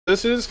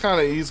this is kind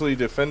of easily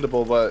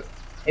defendable, but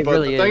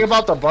really the thing is.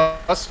 about the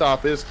bus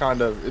stop is kind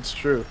of it's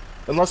true.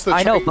 Unless the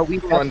I train know,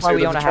 but that's why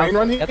we own a house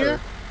together.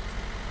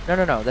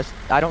 No.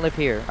 I don't live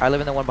here. I live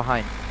in the one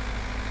behind.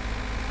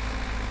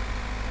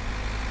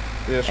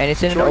 Yeah, and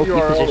it's in an short OP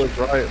URL position. is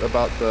right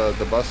about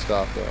the bus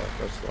stop though.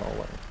 That's the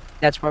whole way.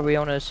 That's why we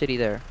own a city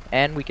there,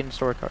 and we can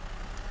store a car.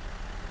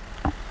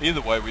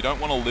 Either way, we don't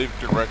want to live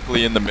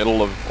directly in the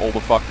middle of all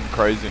the fucking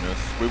craziness.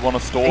 We want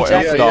to store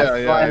Exactly. our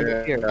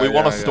stuff. Yeah, we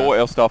want to store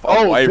our stuff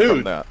away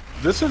from that.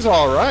 This is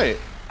all right.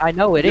 I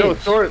know it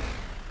is. Short.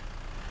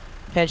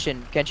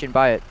 Kenshin,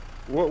 buy it.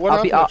 What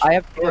I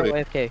have to go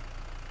AFK,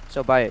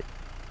 so buy it.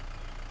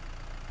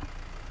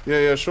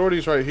 Yeah,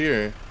 Shorty's right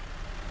here.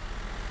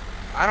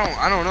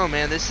 I don't know,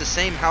 man. This is the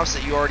same house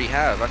that you already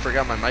have. I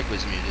forgot my mic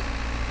was muted.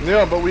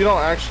 Yeah, but we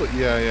don't actually.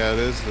 Yeah, it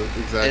is the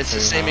exact. It's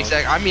the same house.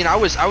 exact. I mean, I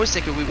was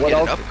thinking we would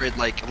get an upgrade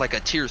like a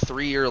tier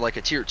 3 or like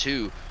a tier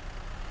 2.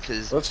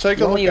 Cause let's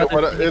take a look at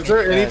what. Is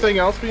there anything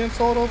else being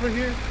sold over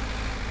here?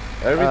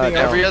 Everything.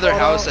 Every other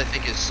house I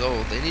think is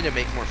sold. They need to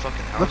make more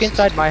fucking houses. Look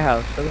inside my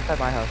house. Look inside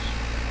my house.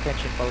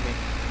 Kenshin, follow me.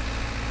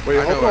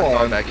 Wait, hold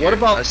on. What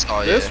about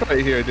this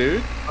right here,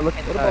 dude? Look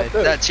what about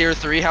this? That tier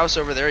 3 house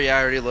over there? Yeah,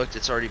 I already looked.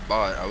 It's already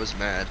bought. I was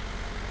mad.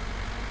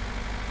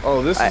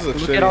 Oh, this is a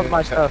look at all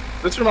my stuff.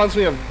 This reminds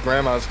me of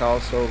Grandma's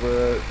house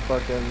over at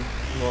fucking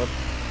North.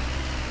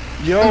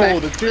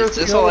 Yo, the tier 3. Is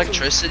this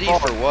electricity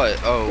for what?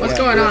 Oh, what's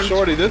going on?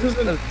 Shorty, this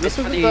isn't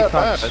that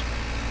bad.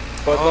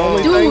 But the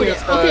only dude, thing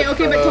is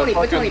okay,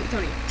 but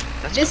Tony.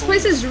 This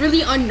place is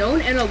really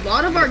unknown, and a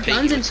lot of our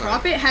guns and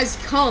profit has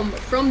come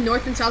from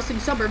North and South City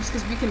suburbs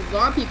because we can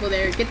rob people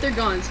there, get their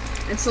guns,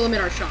 and sell them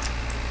at our shop.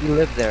 You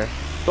live there.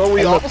 But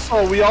we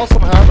also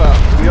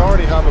have we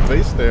already have a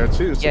base there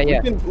too. So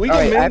yeah. We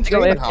can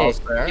maintain a house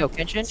there. Yo,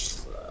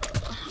 Kenshin.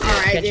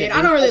 Alright, dude.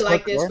 I don't really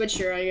like this, but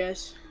sure, I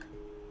guess.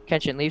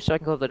 Kenshin, leave so I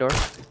can close the door.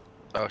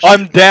 Oh,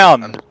 I'm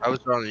down. I was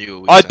on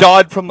you. I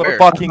died from the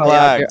fucking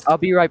lag. I'll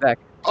be right back.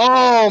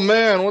 Oh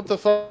man, what the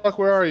fuck?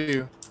 Where are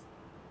you?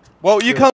 Well, you can't.